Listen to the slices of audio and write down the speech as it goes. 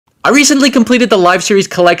I recently completed the live series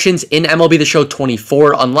collections in MLB The Show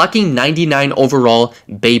 24, unlocking 99 overall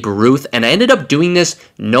Babe Ruth, and I ended up doing this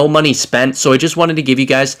no money spent, so I just wanted to give you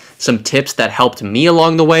guys some tips that helped me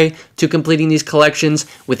along the way to completing these collections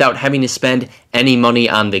without having to spend any money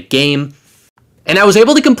on the game. And I was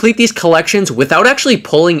able to complete these collections without actually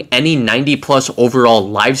pulling any 90 plus overall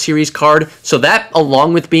live series card. So that,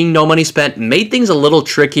 along with being no money spent, made things a little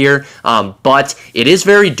trickier, but it is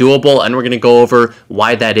very doable, and we're going to go over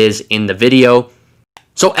why that is in the video.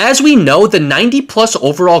 So as we know, the 90 plus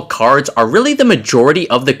overall cards are really the majority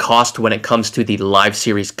of the cost when it comes to the live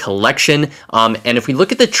series collection. And if we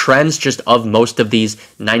look at the trends just of most of these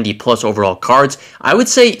 90 plus overall cards, I would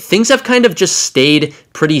say things have kind of just stayed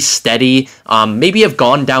pretty steady, maybe have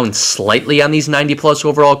gone down slightly on these 90 plus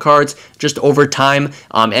overall cards just over time.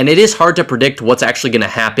 And it is hard to predict what's actually going to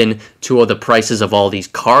happen to the prices of all these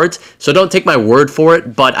cards. So don't take my word for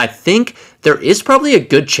it, but I think there is probably a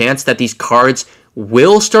good chance that these cards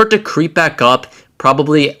will start to creep back up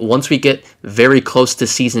probably once we get very close to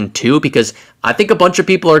season 2, because I think a bunch of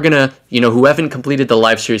people are gonna, who haven't completed the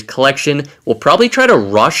live series collection will probably try to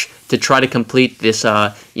rush to try to complete this,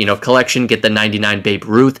 collection, get the 99 Babe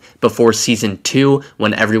Ruth before season 2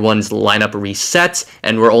 when everyone's lineup resets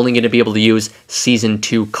and we're only going to be able to use season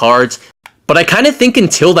 2 cards. But I kind of think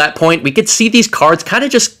until that point, we could see these cards kind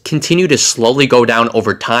of just continue to slowly go down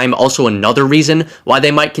over time. Also, another reason why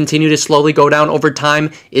they might continue to slowly go down over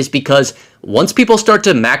time is because once people start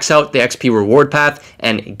to max out the XP reward path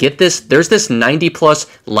and get this, there's this 90 plus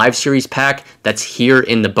live series pack that's here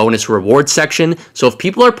in the bonus reward section. So if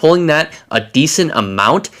people are pulling that a decent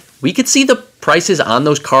amount, we could see the prices on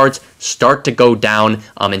those cards start to go down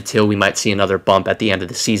until we might see another bump at the end of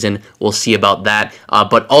the season. We'll see about that.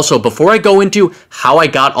 But also, before I go into how I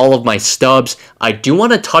got all of my stubs, I do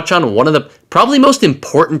want to touch on one of the probably most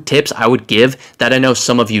important tips I would give that I know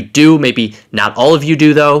some of you do, maybe not all of you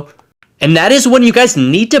do though. And that is when you guys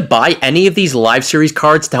need to buy any of these live series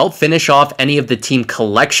cards to help finish off any of the team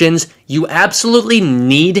collections, you absolutely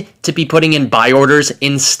need to be putting in buy orders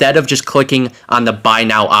instead of just clicking on the buy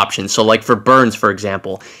now option. So like for Burns, for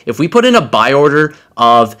example, if we put in a buy order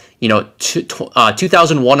of,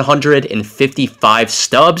 2,155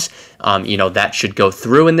 stubs, that should go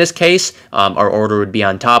through in this case. Our order would be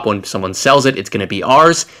on top. When someone sells it, it's going to be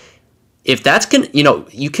ours. If that's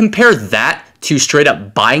you compare that to straight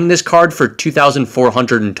up buying this card for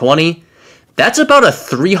 2,420, that's about a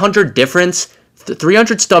 300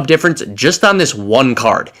 stub difference just on this one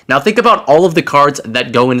card. Now think about all of the cards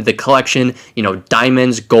that go into the collection,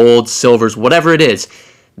 diamonds, gold, silvers, whatever it is.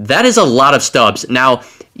 That is a lot of stubs. Now,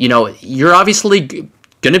 you're obviously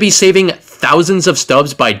going to be saving thousands of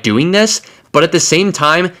stubs by doing this, but at the same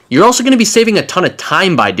time, you're also going to be saving a ton of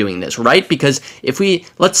time by doing this, right? Because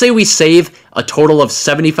let's say we save a total of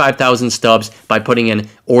 75,000 stubs by putting in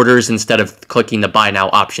orders instead of clicking the buy now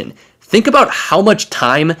option. Think about how much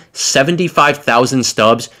time 75,000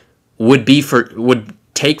 stubs would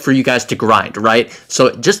take for you guys to grind, right?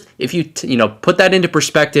 So just if you put that into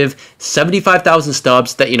perspective, 75,000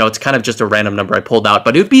 stubs, that it's kind of just a random number I pulled out,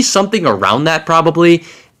 but it would be something around that probably.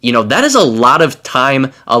 That is a lot of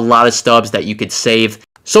time, a lot of stubs that you could save.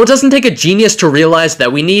 So it doesn't take a genius to realize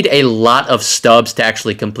that we need a lot of stubs to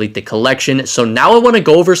actually complete the collection. So now I want to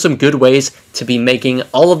go over some good ways to be making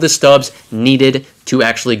all of the stubs needed to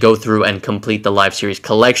actually go through and complete the live series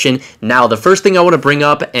collection. Now, the first thing I want to bring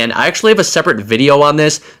up, and I actually have a separate video on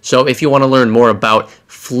this, so if you want to learn more about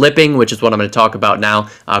flipping, which is what I'm going to talk about now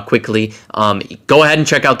quickly, go ahead and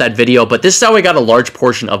check out that video. But this is how I got a large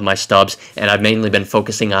portion of my stubs, and I've mainly been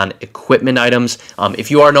focusing on equipment items.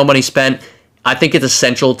 If you are no money spent, I think it's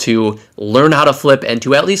essential to learn how to flip and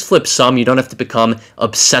to at least flip some. You don't have to become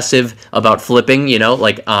obsessive about flipping,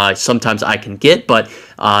 sometimes I can get, but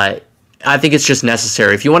I think it's just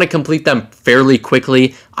necessary. If you want to complete them fairly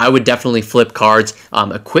quickly, I would definitely flip cards.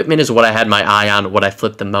 Equipment is what I had my eye on, what I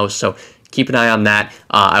flipped the most, so keep an eye on that.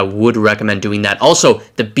 I would recommend doing that. Also,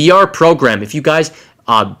 the BR program, if you guys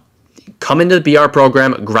come into the BR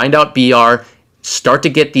program, grind out BR, start to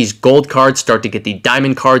get these gold cards, start to get the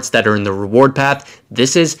diamond cards that are in the reward path.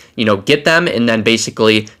 This is, get them and then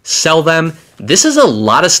basically sell them. This is a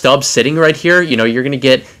lot of stubs sitting right here. You're going to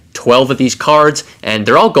get 12 of these cards, and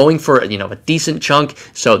they're all going for, a decent chunk.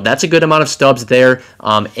 So that's a good amount of stubs there.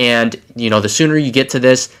 And, the sooner you get to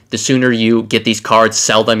this, the sooner you get these cards,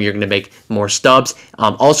 sell them, you're going to make more stubs.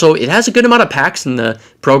 Also, it has a good amount of packs in the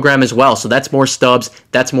program as well. So that's more stubs.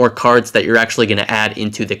 That's more cards that you're actually going to add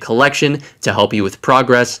into the collection to help you with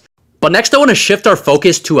progress. But next I want to shift our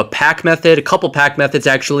focus to a pack method, a couple pack methods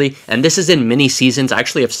actually, and this is in mini seasons. I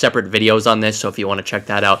actually have separate videos on this, so if you want to check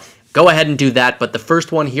that out, go ahead and do that. But the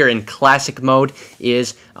first one here in classic mode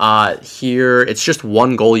is here. It's just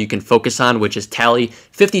one goal you can focus on, which is tally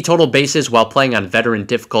 50 total bases while playing on veteran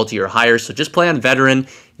difficulty or higher. So just play on veteran,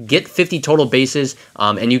 get 50 total bases,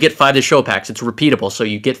 and you get 5 to show packs. It's repeatable. So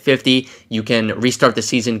you get 50, you can restart the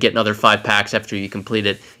season, get another 5 packs after you complete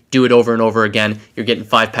it. Do it over and over again. You're getting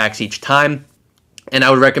 5 packs each time. And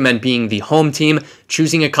I would recommend being the home team,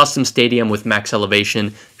 choosing a custom stadium with max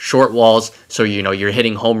elevation, short walls, so you're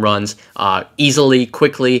hitting home runs easily,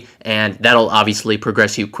 quickly, and that'll obviously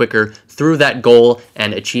progress you quicker through that goal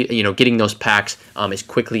and achieve, getting those packs as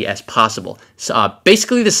quickly as possible. So,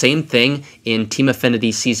 basically the same thing in Team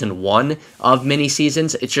Affinity Season 1 of mini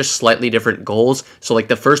seasons. It's just slightly different goals. So like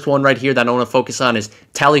the first one right here that I want to focus on is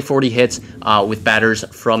tally 40 hits with batters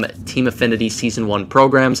from Team Affinity Season 1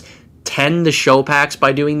 programs. 10 the show packs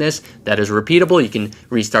by doing this. That is repeatable. You can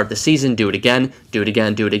restart the season, do it again, do it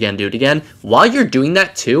again, do it again, do it again. While you're doing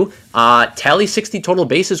that too, tally 60 total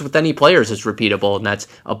bases with any players is repeatable, and that's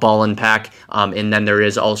a ball-in pack. And then there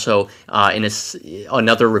is also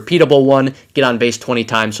another repeatable one, get on base 20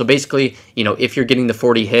 times. So basically, if you're getting the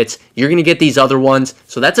 40 hits, you're going to get these other ones.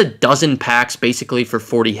 So that's a dozen packs basically for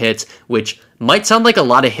 40 hits, which might sound like a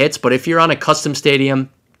lot of hits, but if you're on a custom stadium,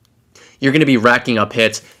 you're going to be racking up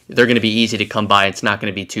hits. They're going to be easy to come by. It's not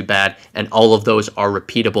going to be too bad. And all of those are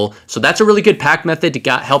repeatable. So that's a really good pack method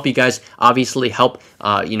to help you guys obviously help,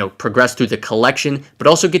 progress through the collection, but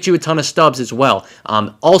also get you a ton of stubs as well.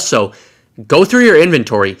 Also, go through your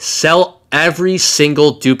inventory. Sell every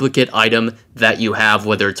single duplicate item that you have,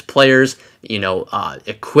 whether it's players,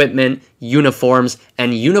 equipment, uniforms.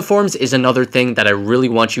 And uniforms is another thing that I really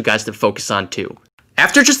want you guys to focus on too.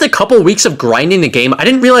 After just a couple weeks of grinding the game, I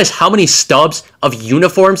didn't realize how many stubs of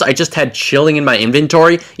uniforms I just had chilling in my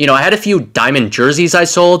inventory. I had a few diamond jerseys I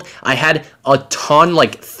sold. I had a ton,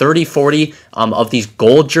 like 30, 40 of these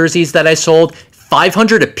gold jerseys that I sold.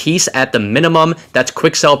 500 a piece at the minimum. That's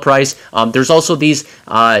quick sell price. There's also these,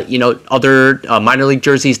 other minor league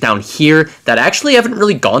jerseys down here that actually haven't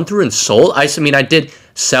really gone through and sold. I did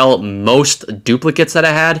sell most duplicates that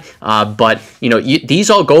I had, but these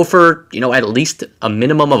all go for at least a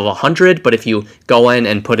minimum of 100. But if you go in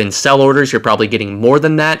and put in sell orders, you're probably getting more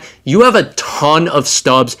than that. You have a ton of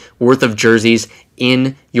stubs worth of jerseys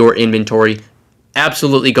in your inventory.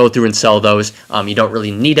 Absolutely go through and sell those. You don't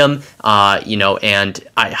really need them, and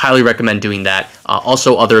I highly recommend doing that.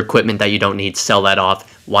 Also, other equipment that you don't need, sell that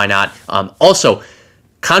off. Why not? Also,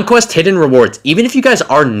 Conquest Hidden Rewards. Even if you guys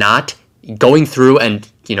are not going through and,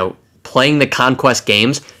 playing the Conquest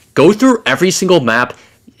games, go through every single map,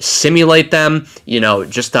 simulate them,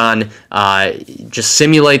 just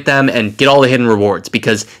simulate them and get all the hidden rewards,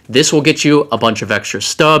 because this will get you a bunch of extra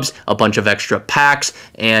stubs, a bunch of extra packs,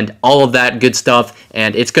 and all of that good stuff,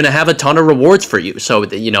 and it's going to have a ton of rewards for you, so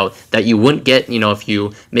that, that you wouldn't get,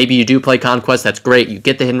 if maybe you do play Conquest, that's great, you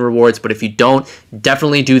get the hidden rewards, but if you don't,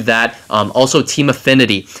 definitely do that. Also, Team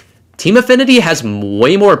Affinity. Team Affinity has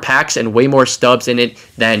way more packs and way more stubs in it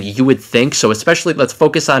than you would think. So especially, let's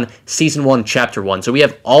focus on Season 1, Chapter 1. So we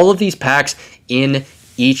have all of these packs in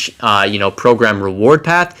each, program reward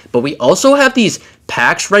path. But we also have these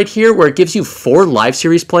packs right here where it gives you 4 live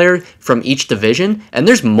series players from each division. And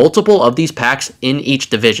there's multiple of these packs in each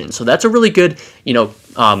division. So that's a really good,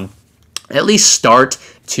 at least start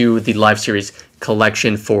to the live series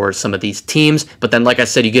collection for some of these teams. But then, like I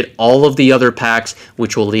said, you get all of the other packs,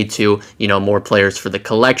 which will lead to, more players for the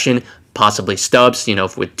collection, possibly stubs,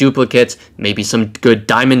 with duplicates, maybe some good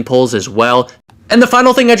diamond pulls as well. And the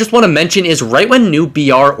final thing I just want to mention is right when new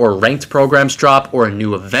BR or ranked programs drop or a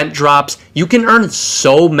new event drops, you can earn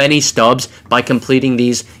so many stubs by completing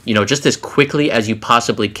these, just as quickly as you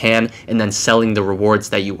possibly can, and then selling the rewards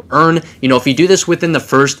that you earn. If you do this within the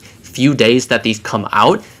first few days that these come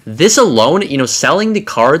out, this alone, selling the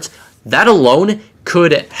cards, that alone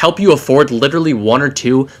could help you afford literally 1 or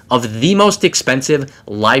 2 of the most expensive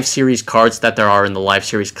live series cards that there are in the live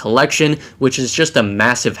series collection, which is just a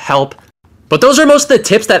massive help. But those are most of the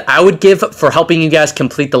tips that I would give for helping you guys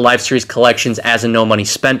complete the live series collections as a no money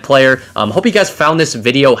spent player. Hope you guys found this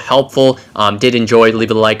video helpful. Did enjoy,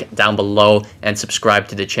 leave a like down below and subscribe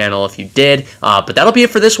to the channel if you did. But that'll be it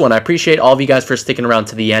for this one. I appreciate all of you guys for sticking around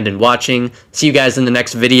to the end and watching. See you guys in the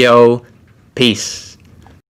next video. Peace.